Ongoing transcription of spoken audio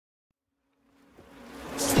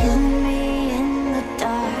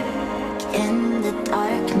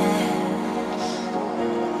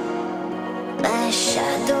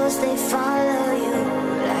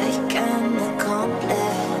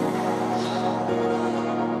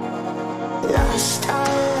Lost all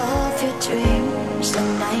of your dreams, the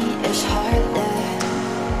night is harder.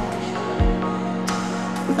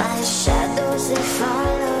 My shadows, they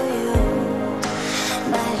follow you.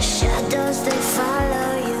 My shadows, they follow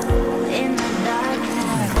you in the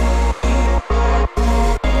darkness.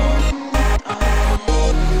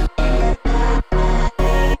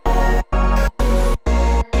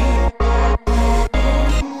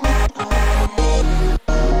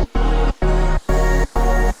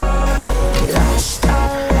 Lost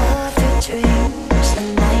all of your dreams, the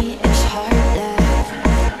night is harder.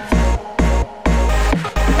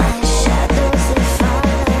 My shadows, they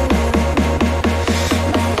follow you.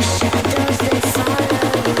 My shadows, they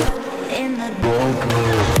follow you in the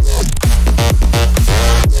darkness.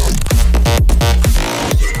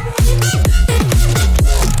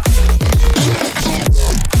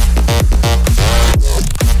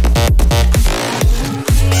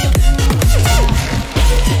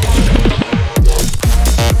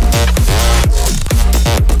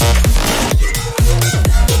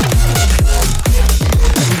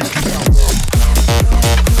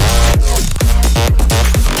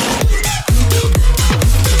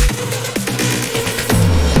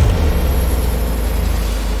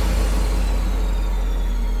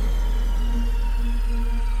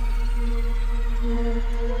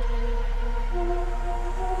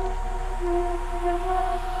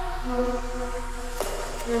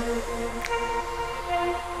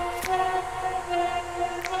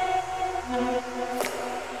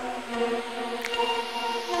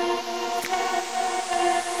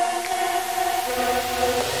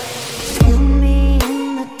 Feel me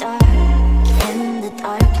in the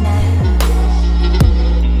darkness.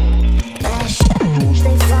 My shadows,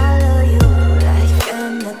 they follow you like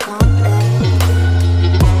an accomplice.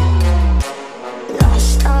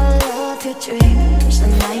 Lost all of your dreams, the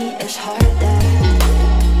night is harder.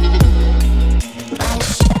 My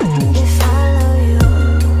shadows, they follow you.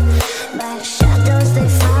 My shadows, they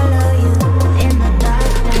follow you in the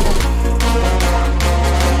darkness.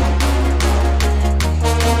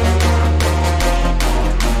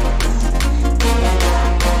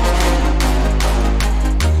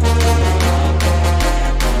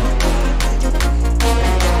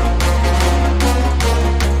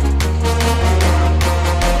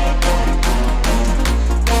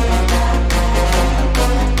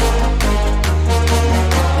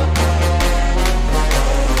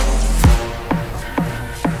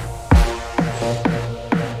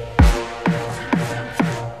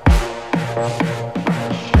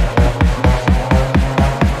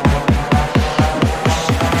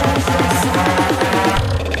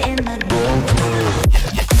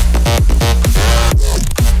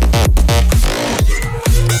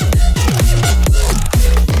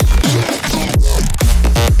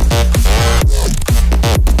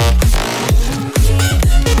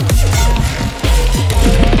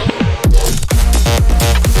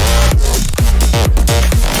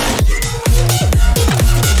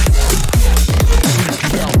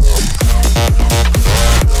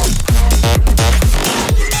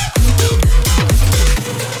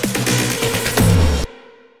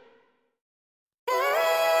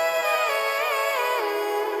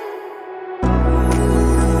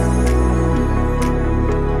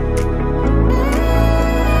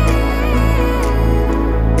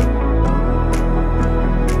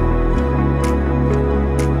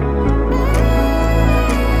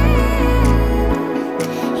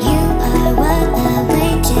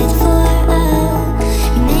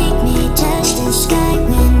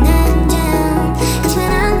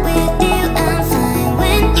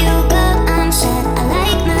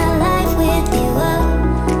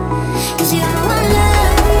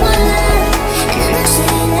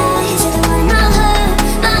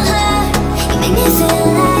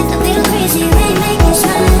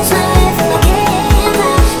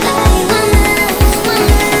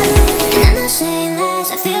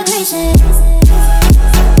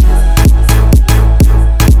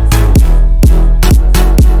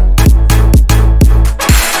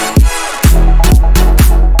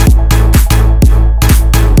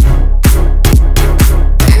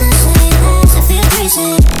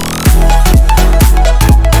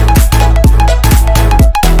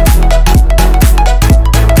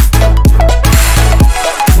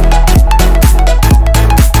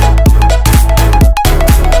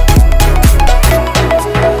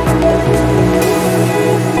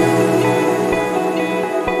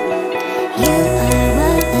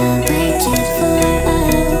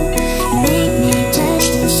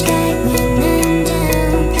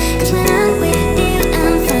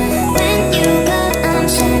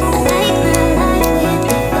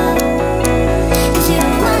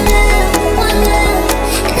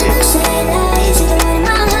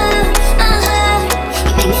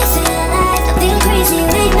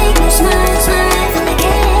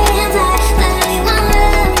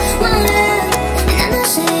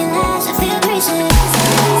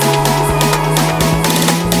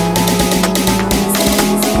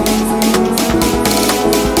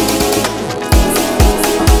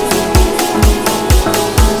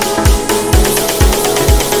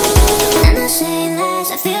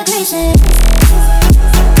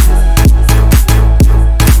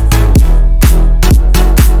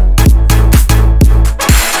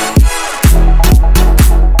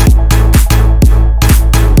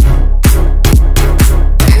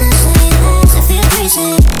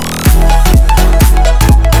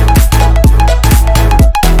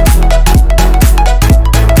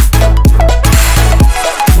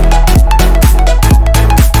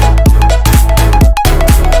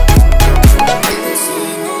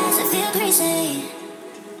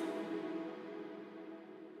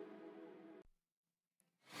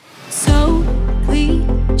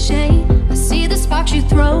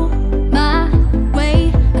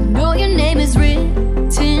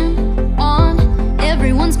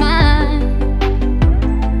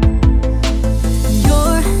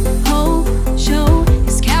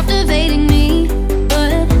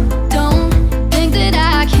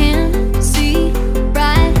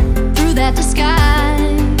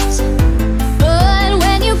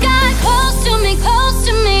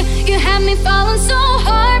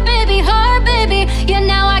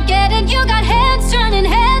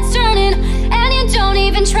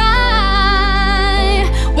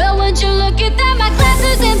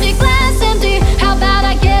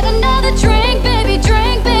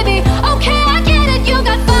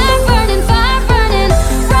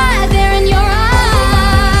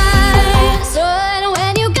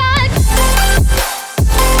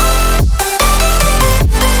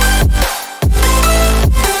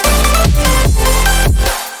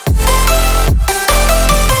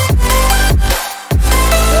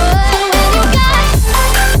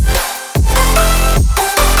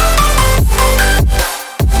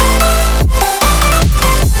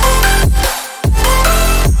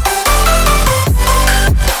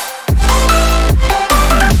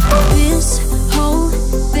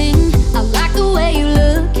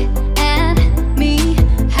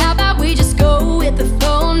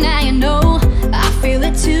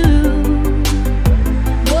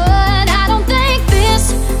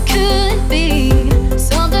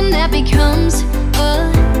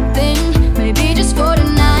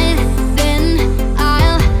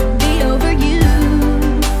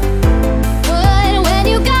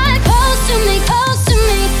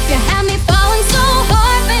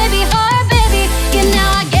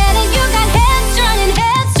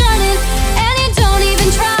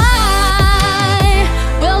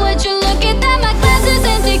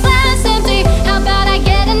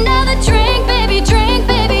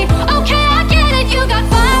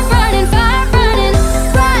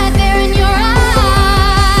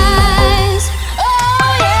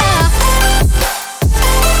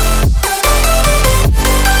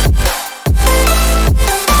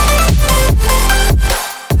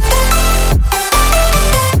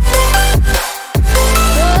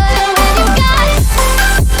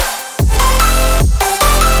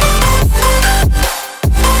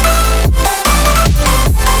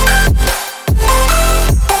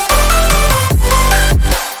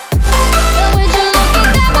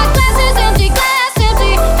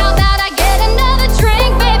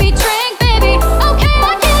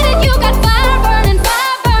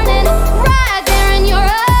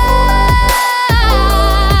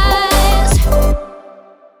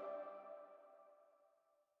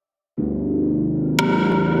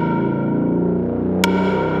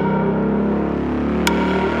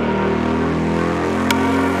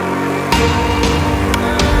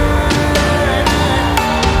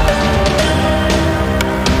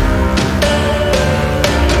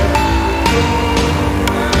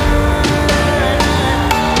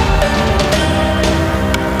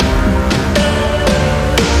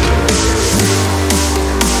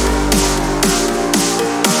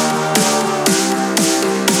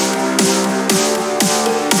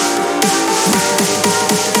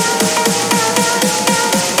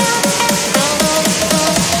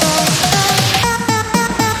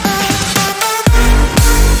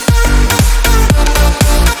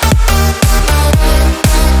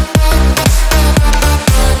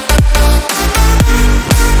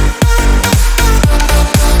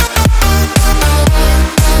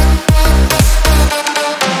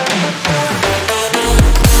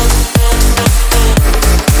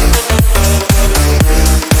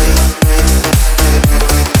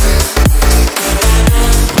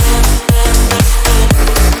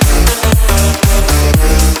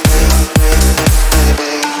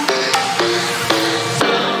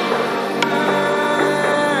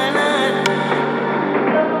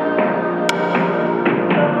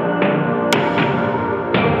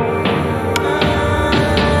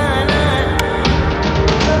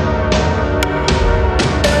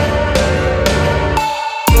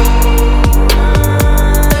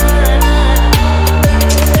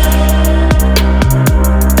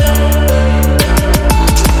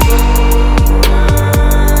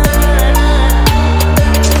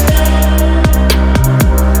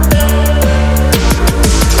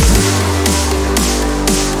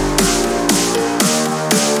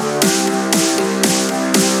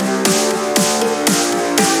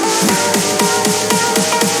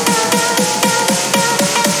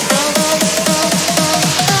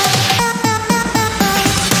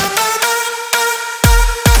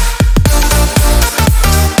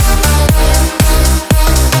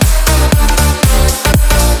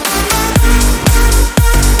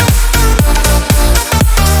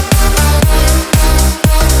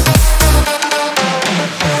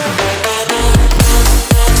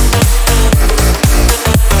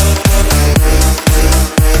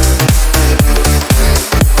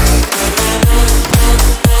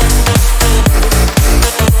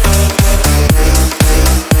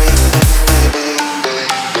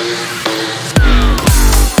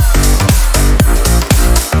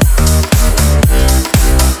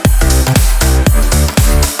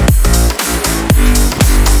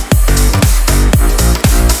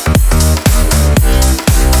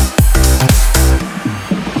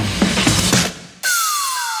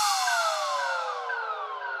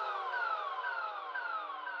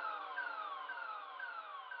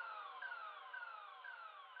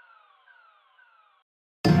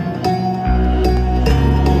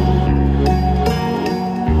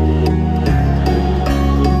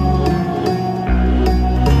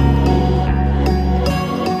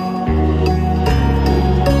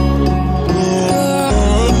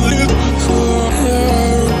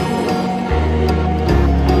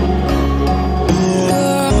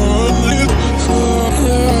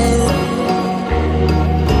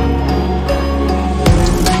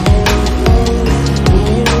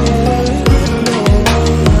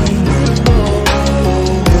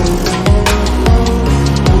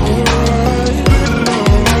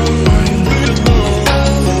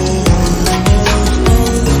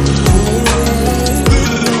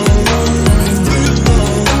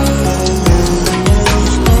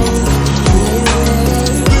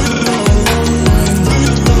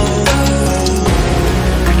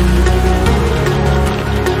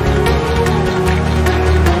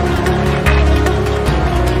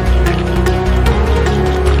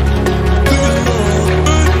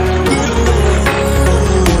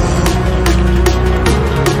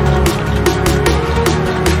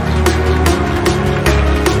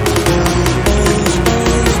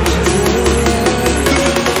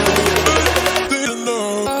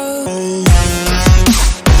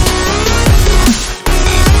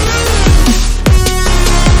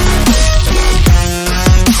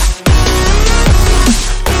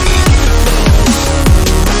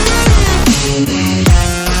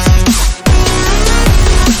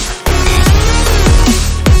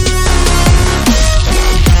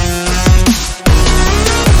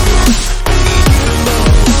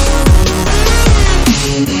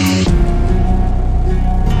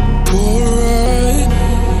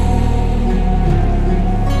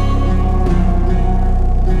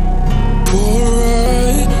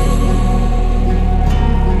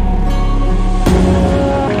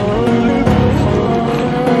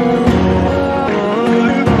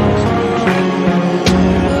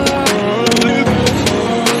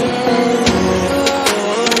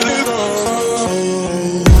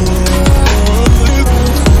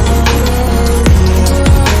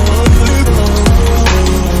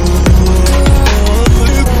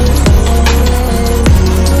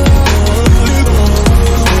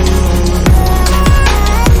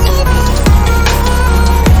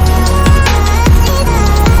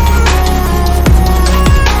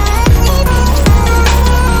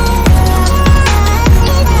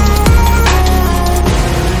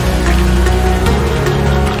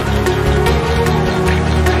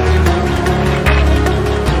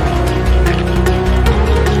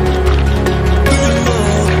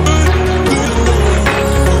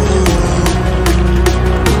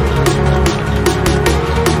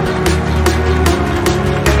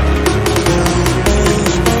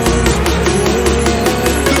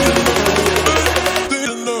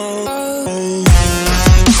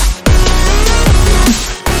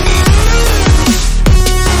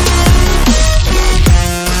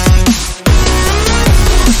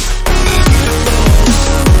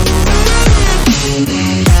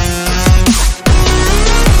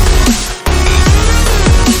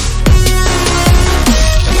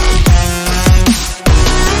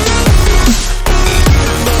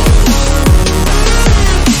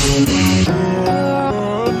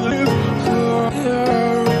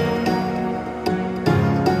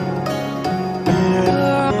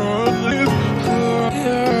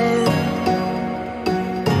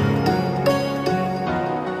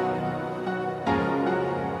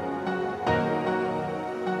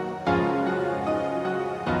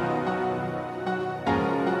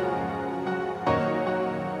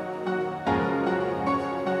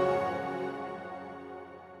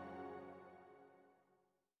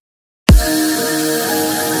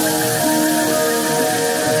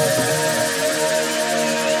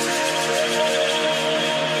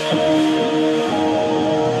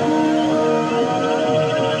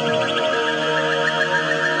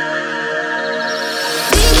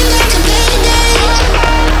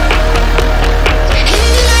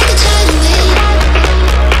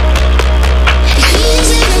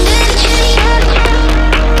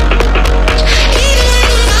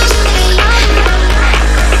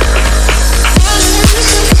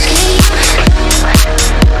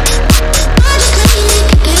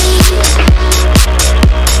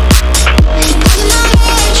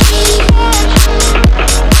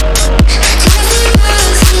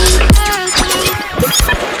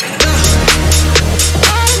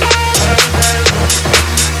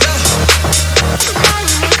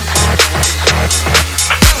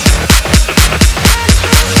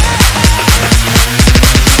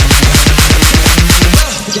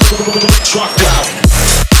 trucked out.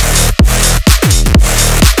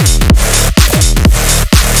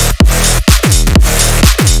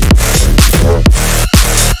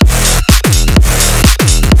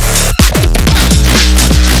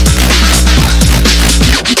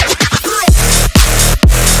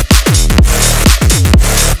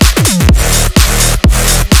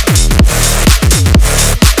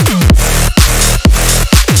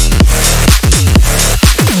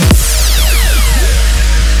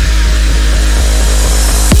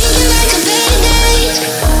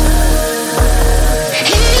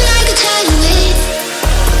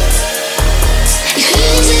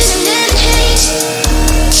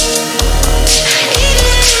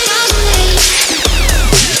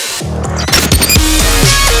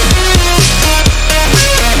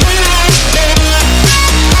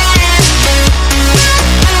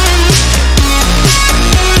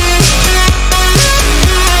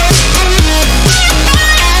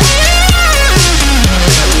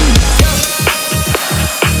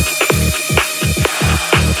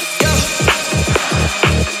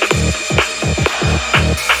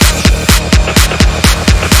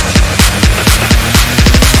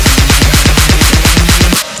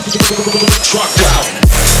 Trucked out.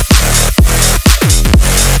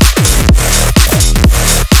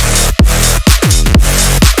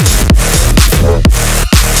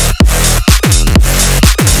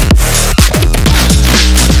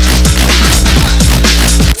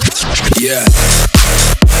 Yeah.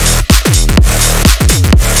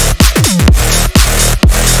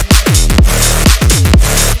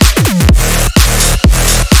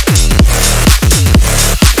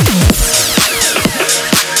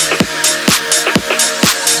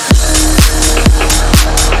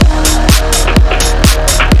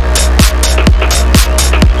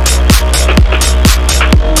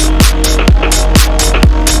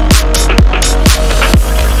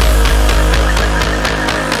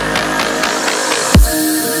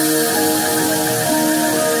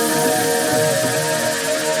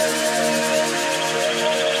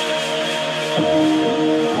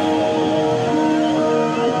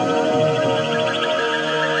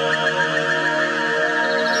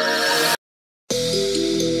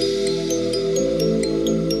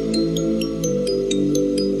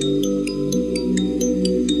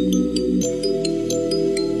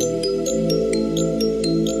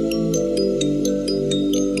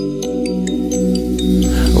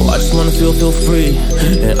 Feel free,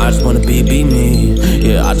 and I just wanna be me.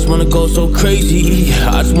 Yeah, I just wanna go so crazy.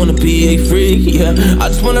 I just wanna be a freak. Yeah, I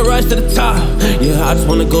just wanna rise to the top. Yeah, I just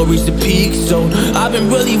wanna go reach the peak. So I've been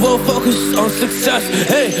really well focused on success.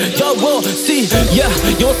 Hey, y'all will see. Yeah,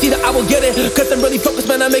 you won't see that I will get it, cause I'm really focused,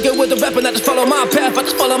 man. I make it with the rap and I just follow my path. I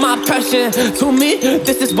just follow my passion. To me,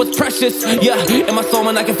 this is what's precious. Yeah, in my soul,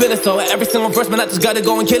 man, I can feel it. So every single verse, man, I just gotta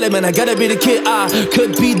go and kill it, man. I gotta be the kid. I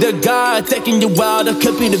could be the guy taking you wild. I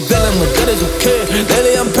could be the villain. Good as a kid.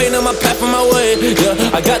 Lately I'm painting my path on my way.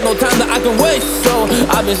 Yeah, I got no time that I can waste. So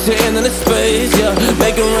I've been sitting in the space. Yeah,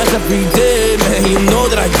 making rest every day. Man, you know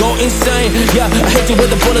that I go insane. Yeah, I hit you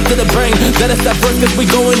with a bullet to the brain. Let us stop first cause we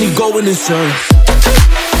going insane.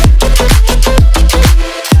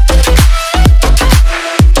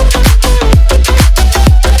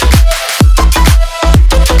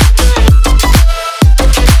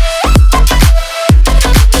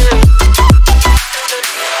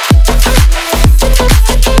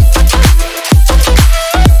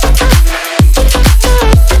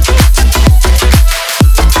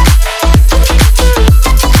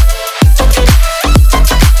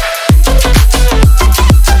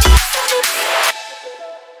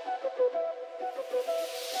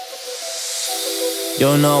 You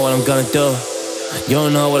don't know what I'm gonna do. You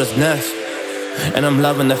don't know what is next. And I'm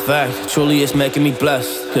loving the fact, truly it's making me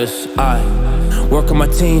blessed. Cause I work on my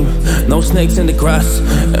team, no snakes in the grass.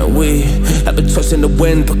 And we have a trust in the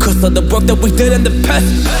wind because of the work that we did in the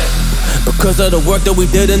past. Because of the work that we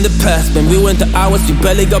did in the past. When we went to hours, we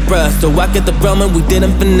barely got rest. So I get the realm and we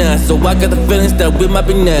didn't finesse. So I got the feelings that we might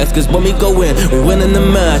be next. Cause when we go in, we win in the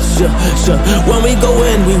match. When we go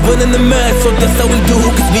in, we win in the match. So that's how we do,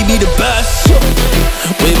 cause we be the best.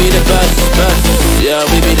 We be the best, best. Yeah,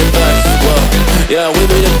 we be the best. Whoa. Yeah, we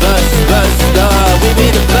be the best, best. We be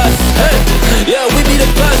the best. Hey, yeah, we be the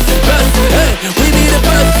best, best. Hey, we be the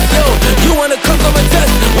best. Yo, you wanna come on a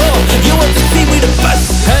test? Whoa, you want to see we the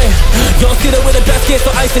best? Hey, you don't see that we're the best kid,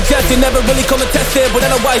 so I suggest you never really come and test it. But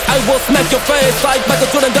otherwise, I will smack your face like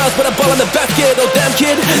Michael Jordan does with a ball on the basket. Oh damn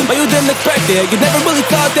kid, but you didn't expect it. You never really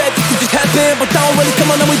thought that this could just happen. But now really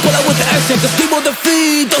come on and we pull out with the action. Cause we will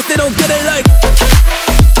defeat those they don't get it like.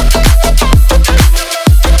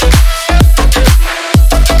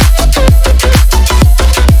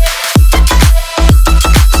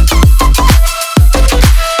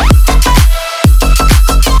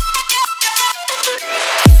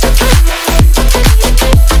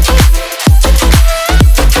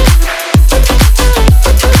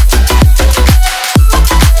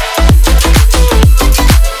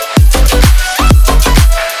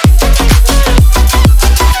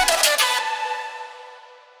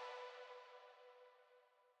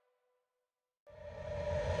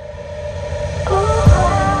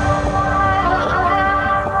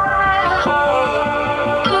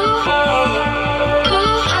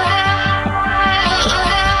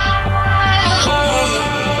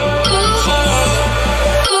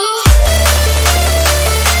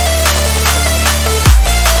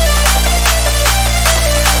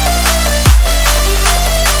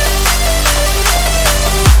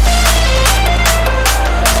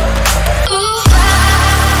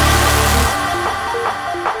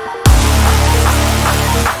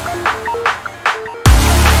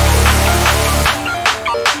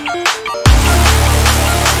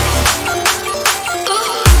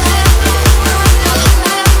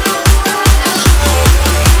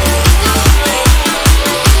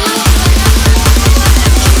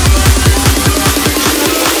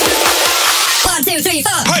 3,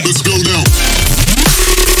 4. Hey, let's go now.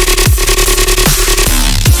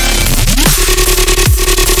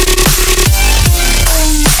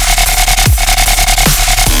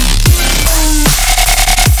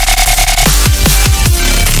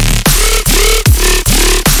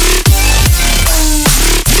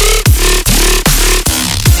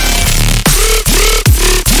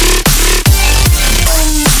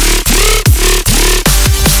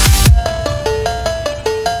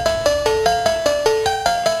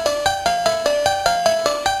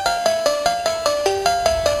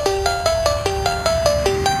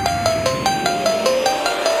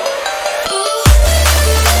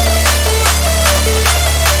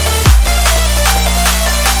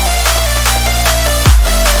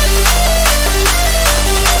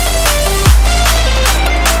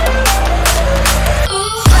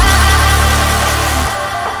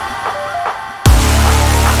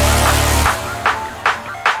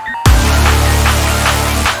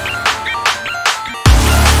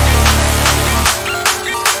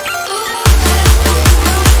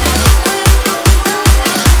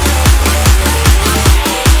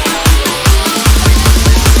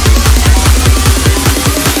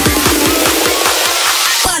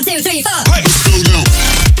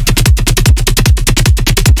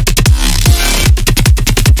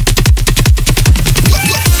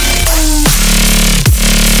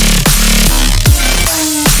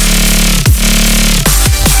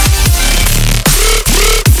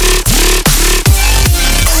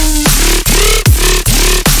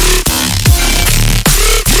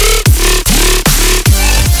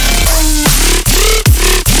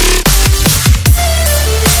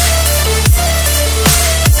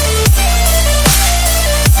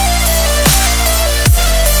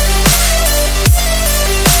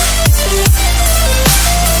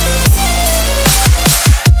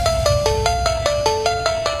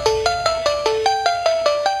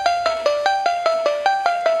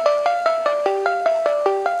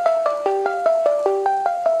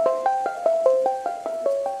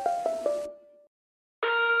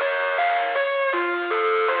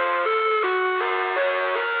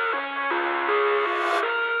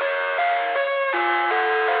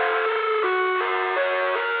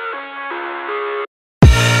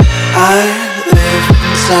 I live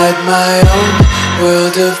inside my own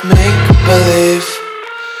world of make-believe.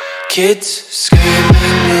 Kids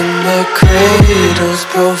screaming in the cradles,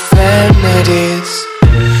 profanities.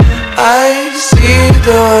 I see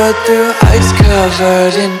the world through ice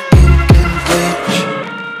covered in ink and bleach.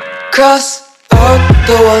 Cross out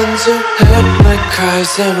the ones who heard my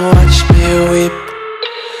cries and watched me weep.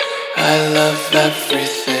 I love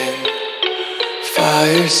everything.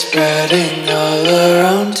 Fire spreading all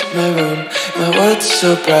around my room. My world's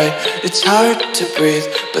so bright, it's hard to breathe,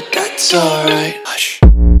 but that's alright. Hush.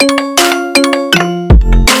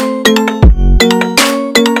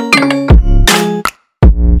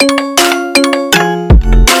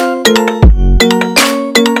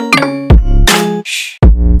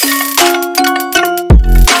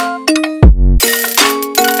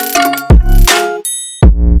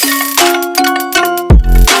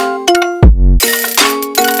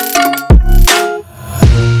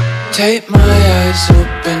 Tape my eyes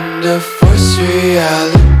open to force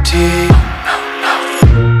reality.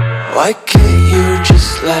 Why can't you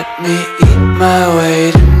just let me eat my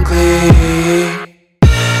weight in glee?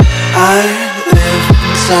 I live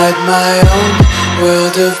inside my own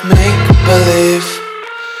world of make-believe.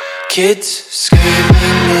 Kids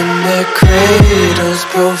screaming in their cradles,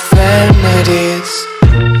 profanities.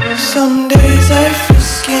 Some days I feel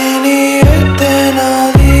skinnier than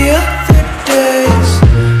all the other days.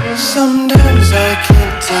 Sometimes I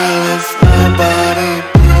can't tell if my body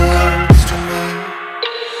belongs to me.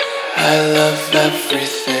 I love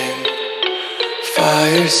everything.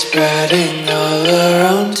 Fire spreading all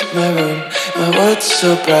around my room. My world's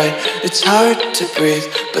so bright, it's hard to breathe,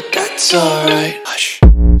 but that's alright. Hush.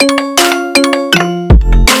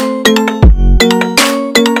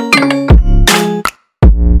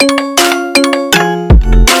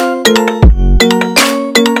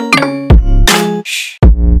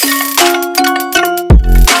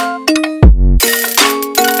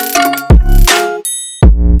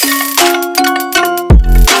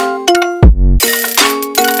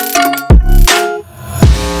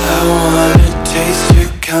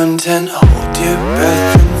 Content, hold your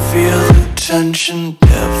breath and feel the tension.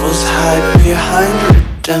 Devils hide behind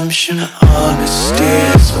redemption. Honesty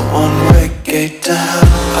is a one-way gate to hell.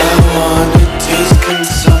 I wanna taste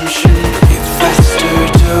consumption. Breathe faster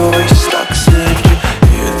to waste oxygen.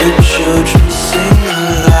 Hear the children sing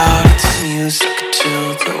aloud. It's music till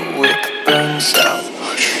the wick burns out.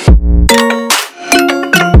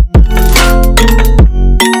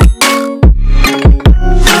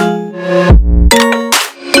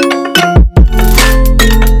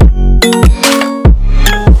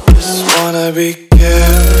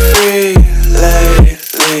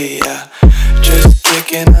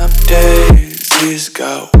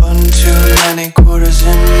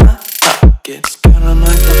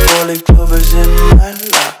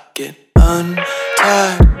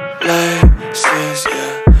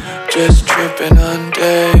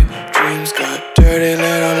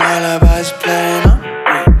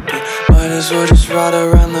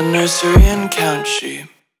 nursery and count sheep.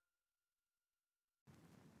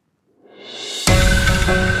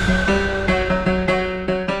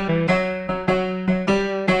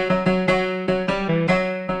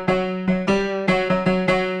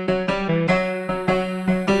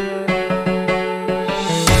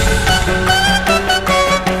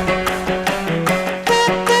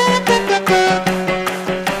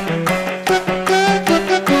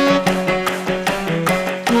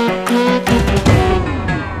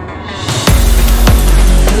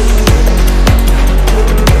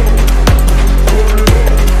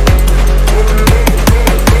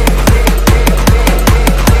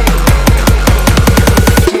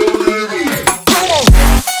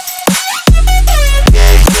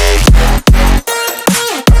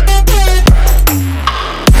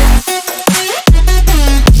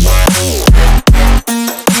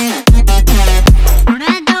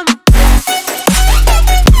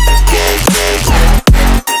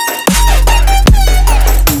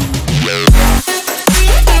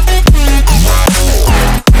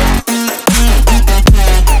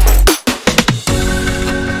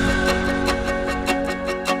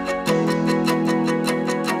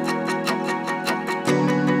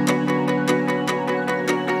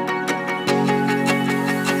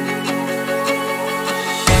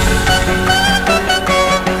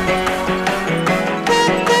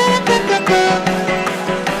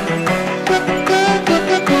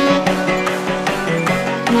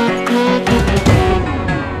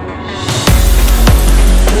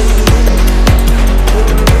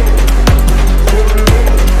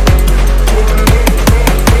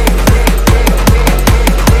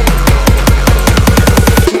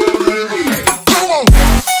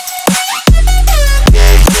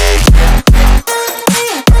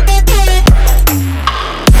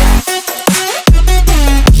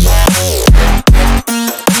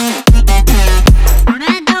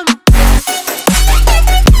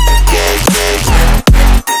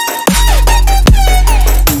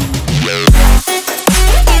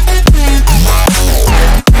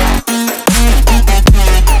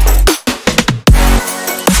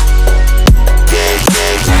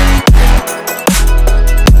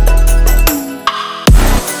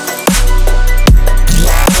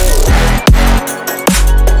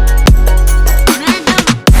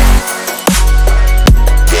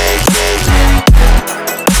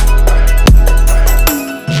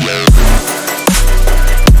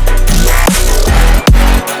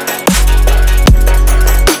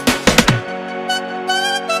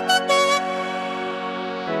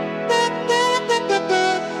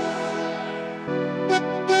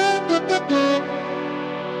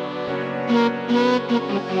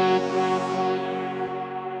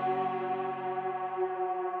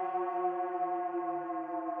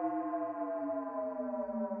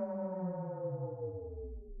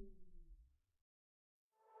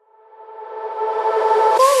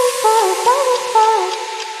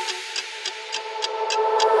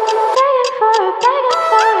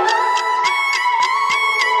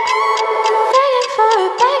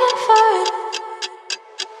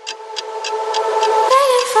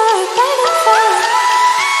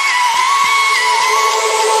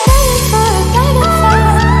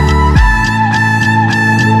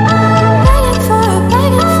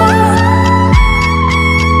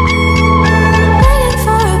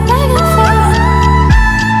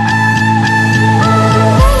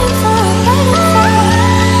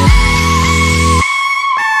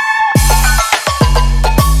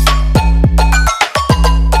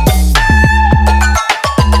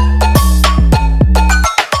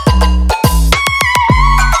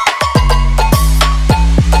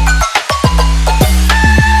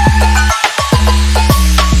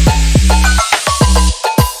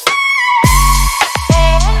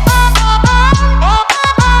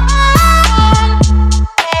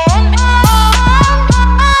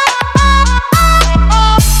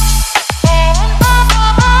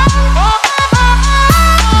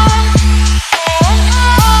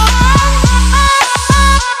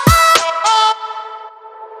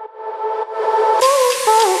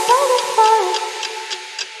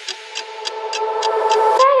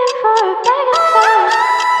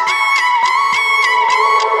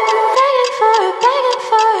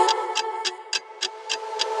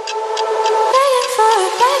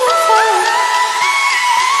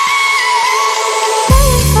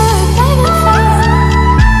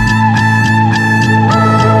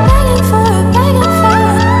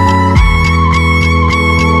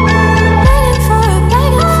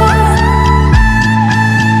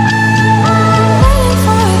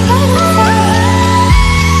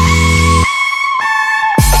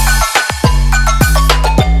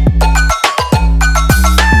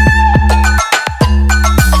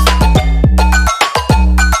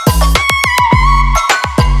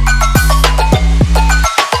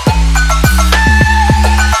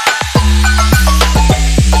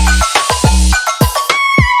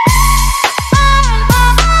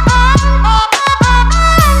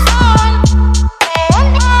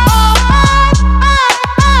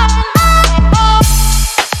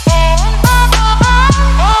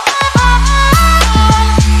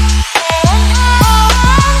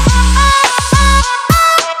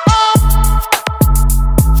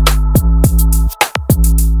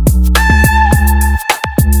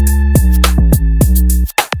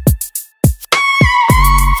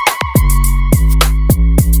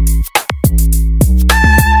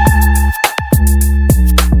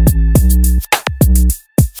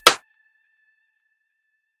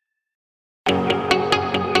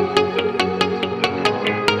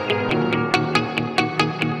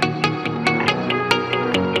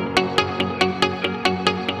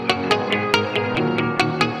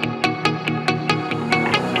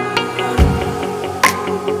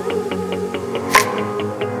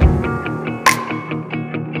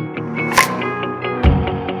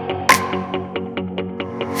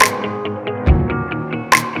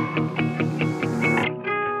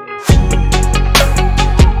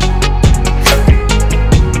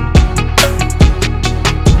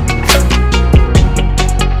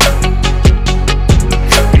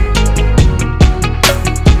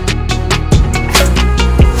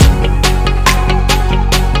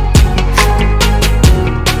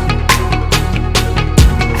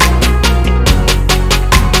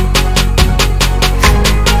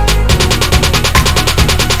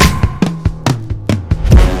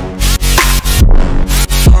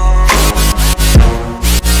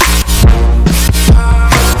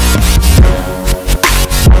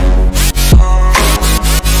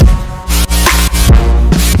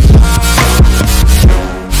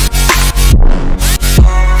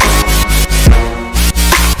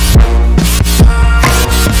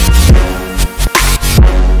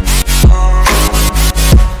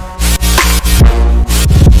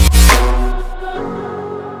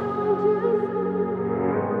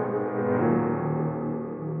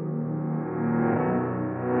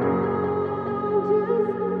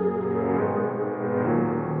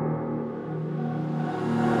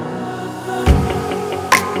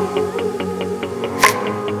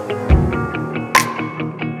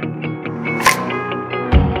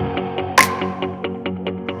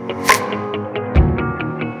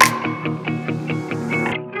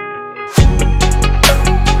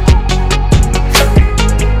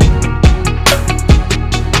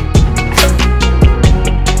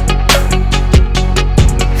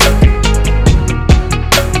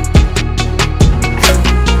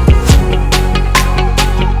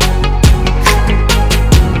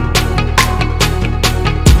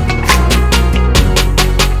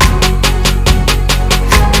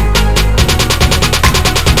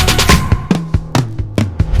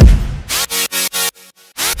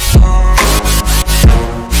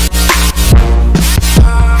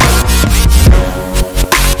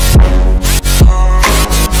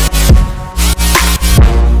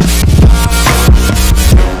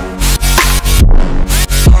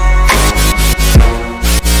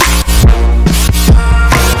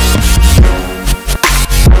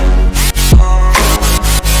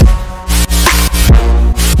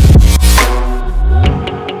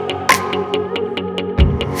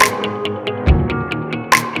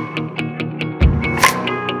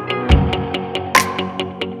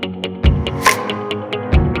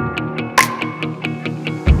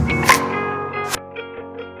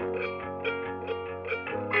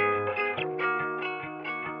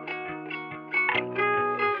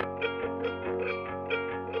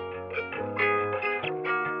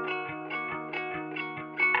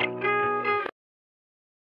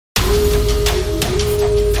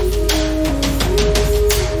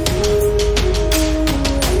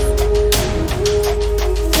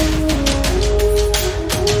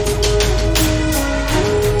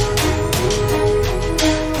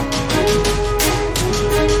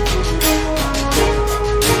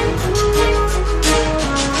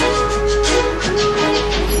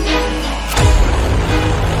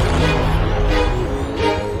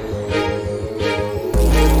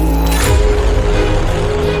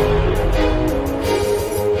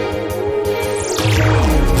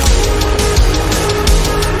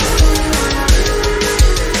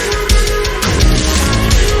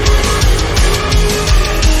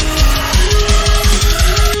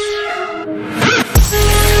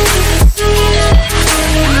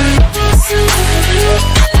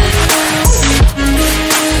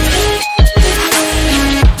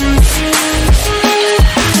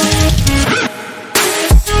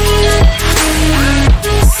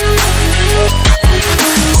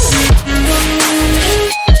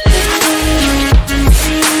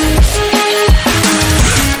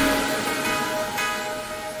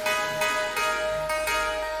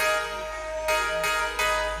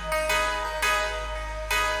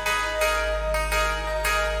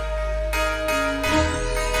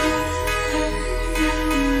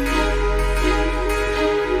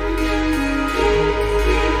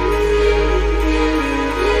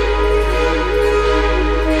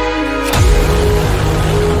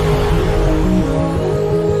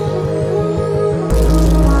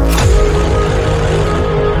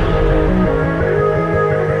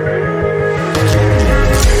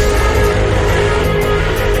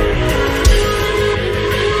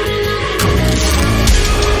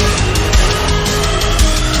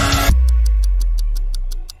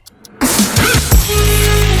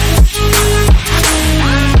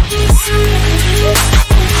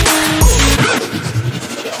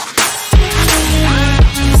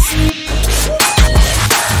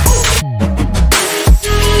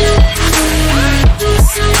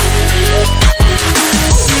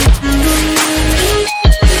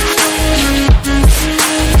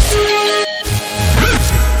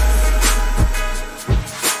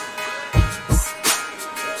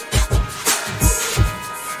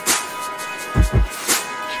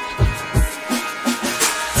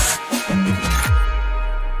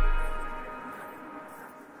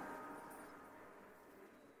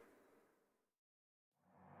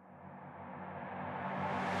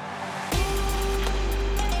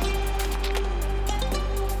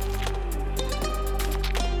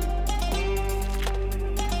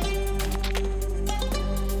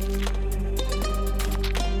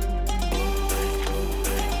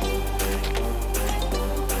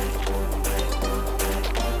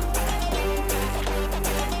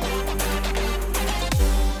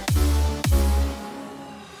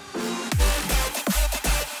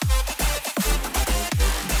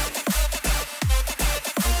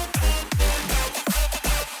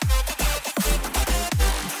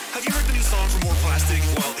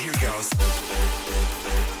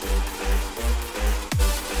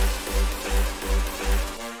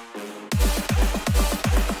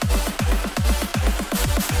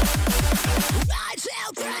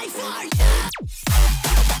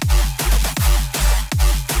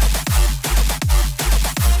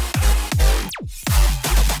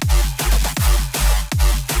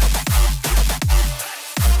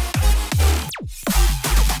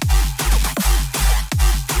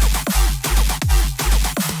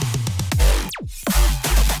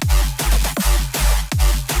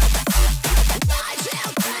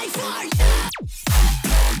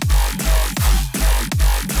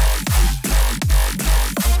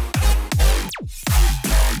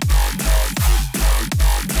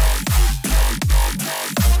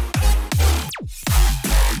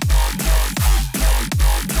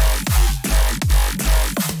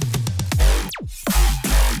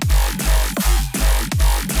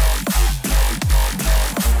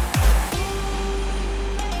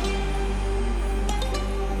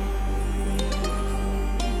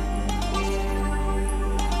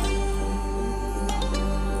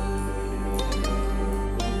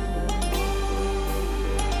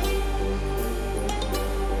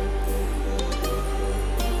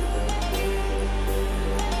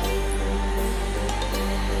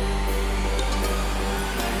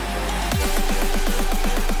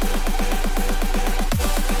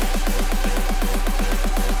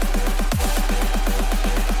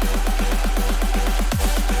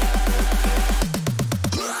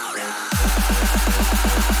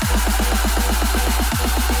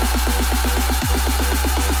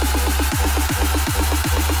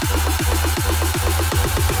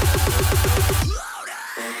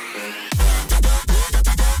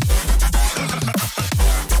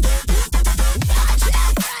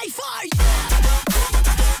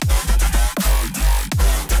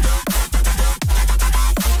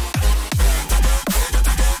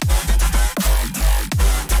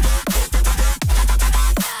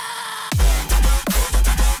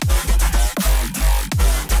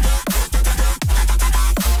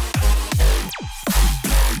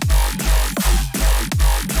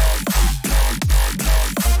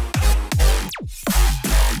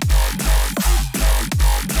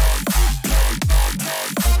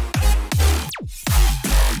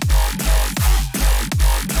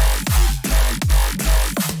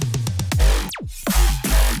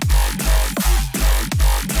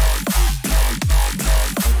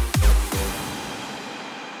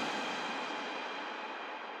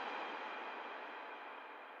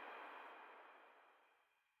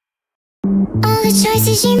 All the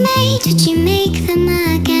choices you made, would you make them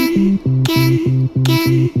again, again,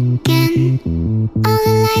 again, again? All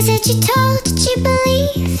the lies that you told, did you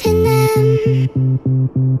believe in them?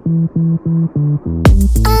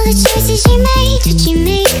 All the choices you made, would you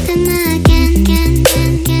make them again, again,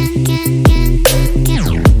 again, again, again, again?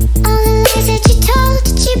 All the lies that you told,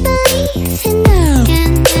 did you believe in them?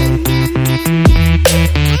 Again, again, again,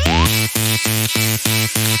 again, again.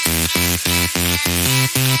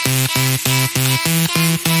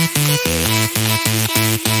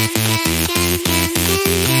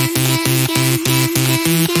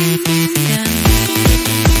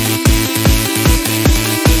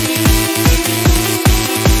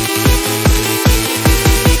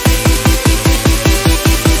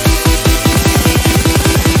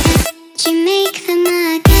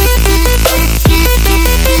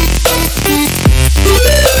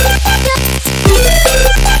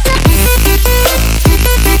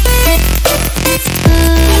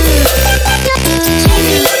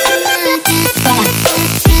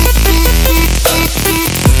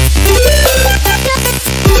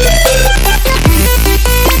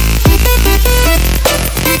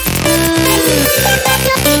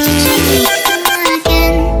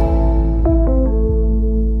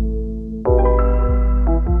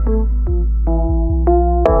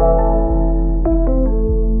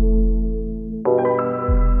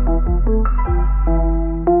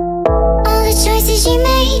 Choices you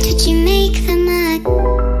made, would you make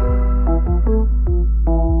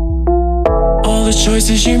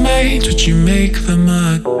them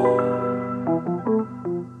again?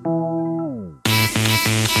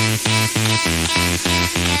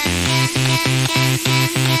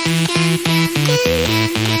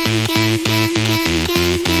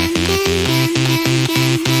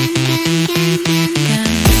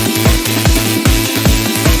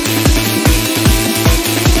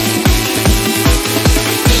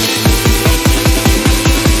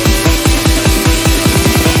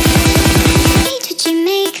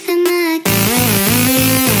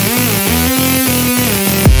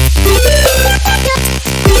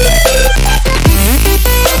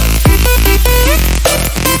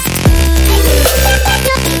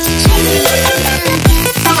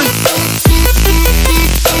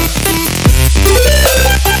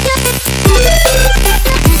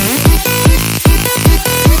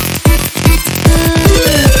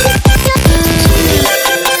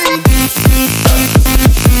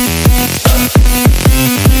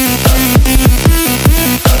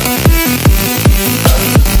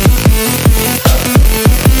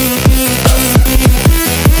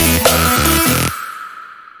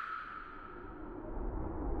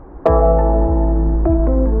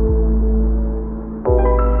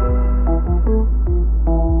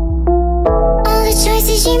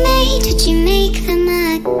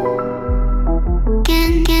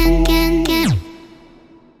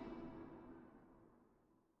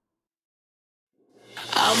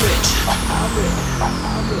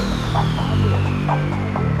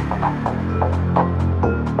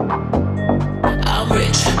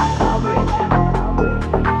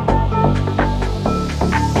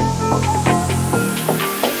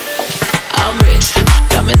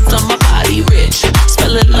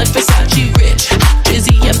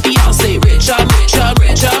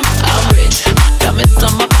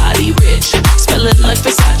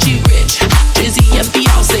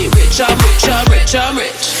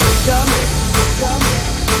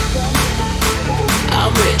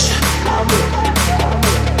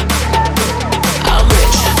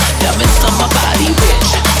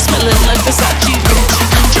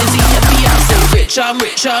 I'm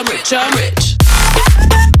rich, I'm rich, I'm rich.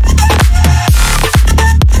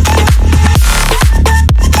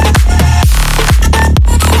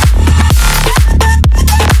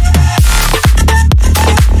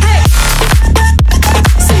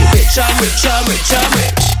 Say rich, I'm rich, I'm rich, I'm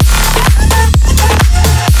rich.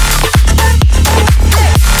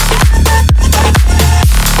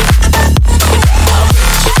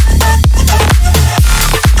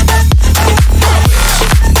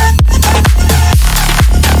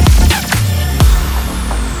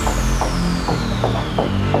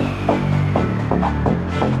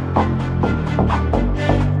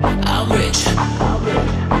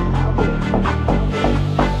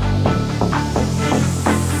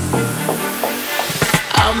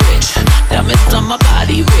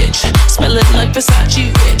 Smelling like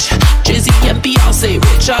Versace rich. Jay-Z and Beyonce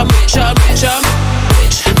rich. I'm rich, I'm rich, I'm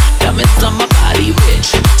rich. Diamonds on my body rich.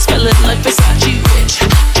 Smelling like Versace rich.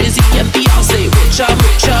 Jay-Z and Beyonce rich. I'm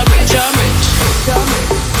rich, I'm rich, I'm rich. I'm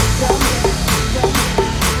rich.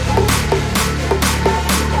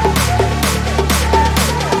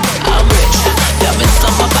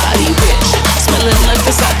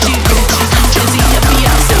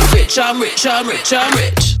 rich, I'm rich, I'm rich, I'm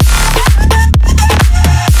rich.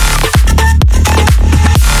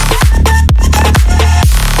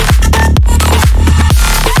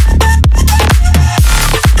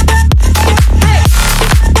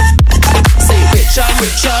 Say rich, I'm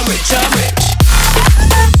rich, I'm rich, I'm rich.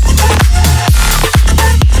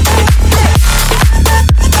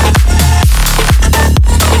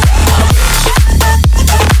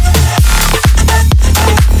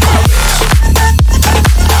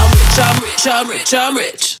 I'm rich, I'm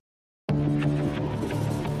rich.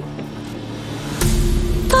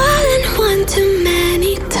 Fallen one too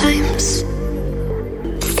many times,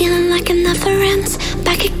 feeling like it never ends.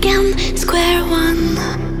 Back again, square one.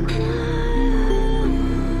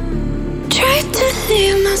 Tried to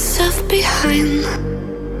leave myself behind,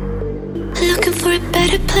 looking for a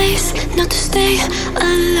better place, not to stay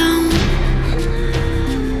alone.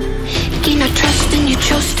 Gain our trust and you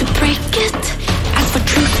chose to break it. Ask for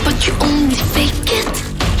truth but you only fake it.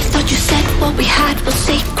 Thought you said what we had was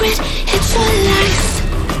sacred. It's all lies,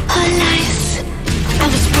 all lies. I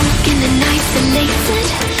was broken and isolated,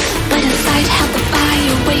 but inside held the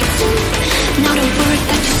fire waiting. Not a word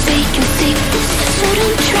that you say can save this, so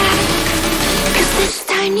don't try, 'cause this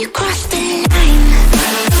time you crossed the line.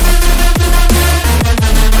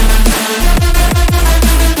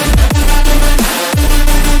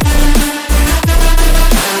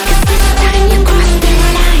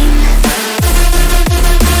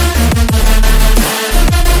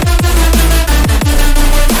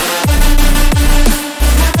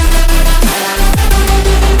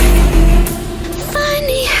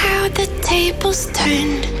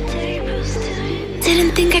 Turned.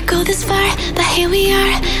 Didn't think I'd go this far, but here we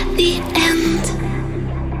are, the end.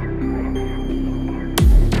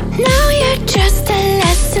 Now you're just a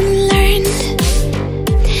lesson learned,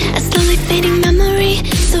 a slowly fading memory,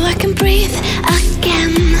 so I can breathe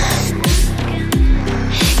again.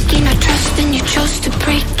 Gain our trust and you chose to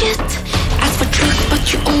break it. Ask for truth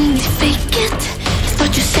but you only fake it.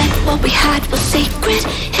 Thought you said what we had was sacred.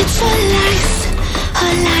 It's all lies,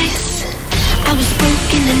 all lies. I was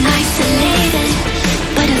broken and isolated,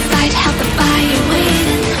 but inside held the fire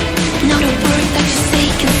waiting. Not a word that you say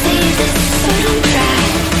can save this, so don't try,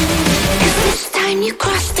 'cause this time you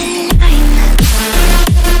crossed the line.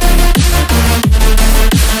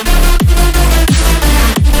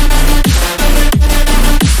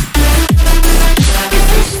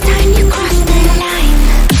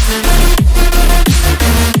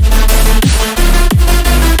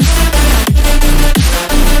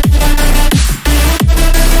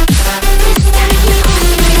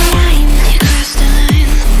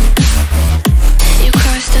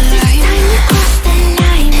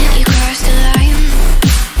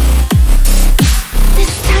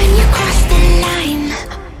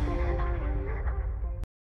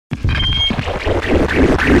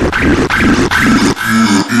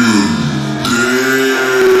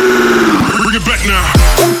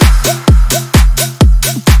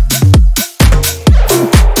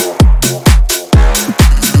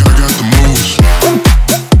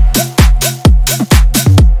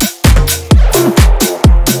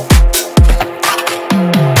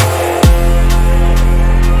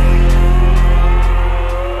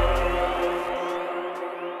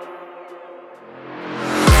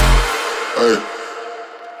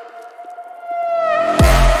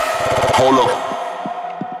 Hold up.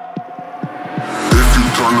 If you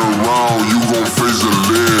turn around, you gon' face the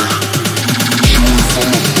lid. Shooting from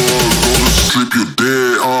above, go to sleep, you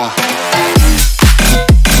dead,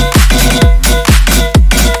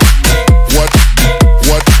 What?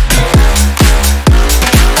 What?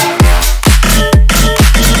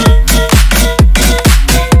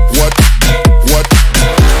 What?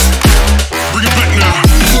 Bring it back now.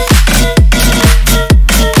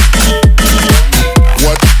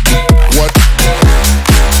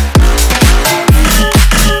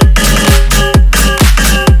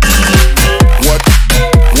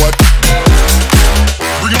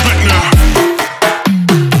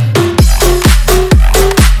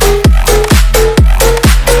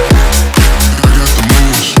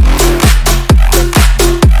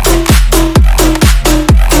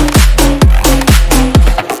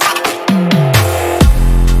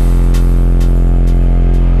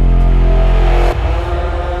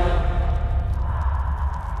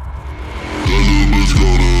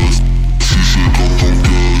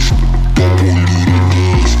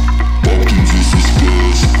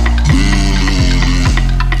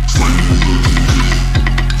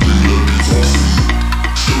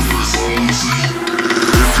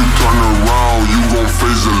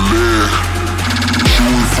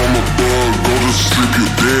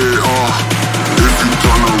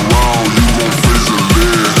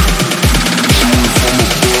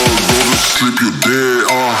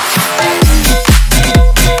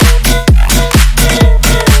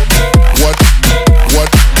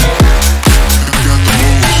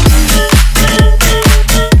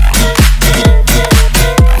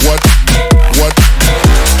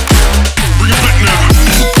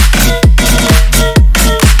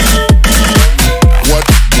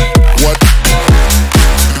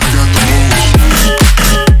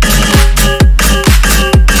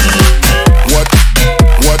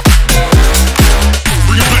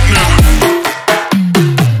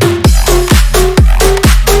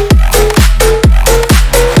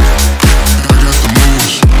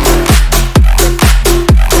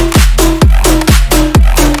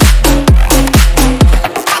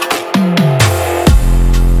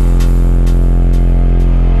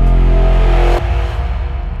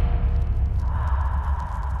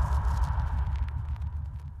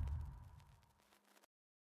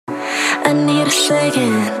 I need a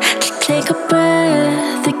second to take a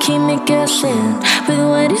breath, to keep me guessing with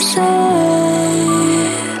what you said.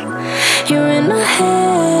 You're in my head.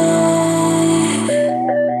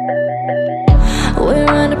 We're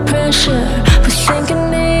under pressure, we're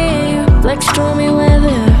sinking deep like stormy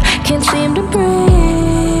weather. Can't seem to breathe.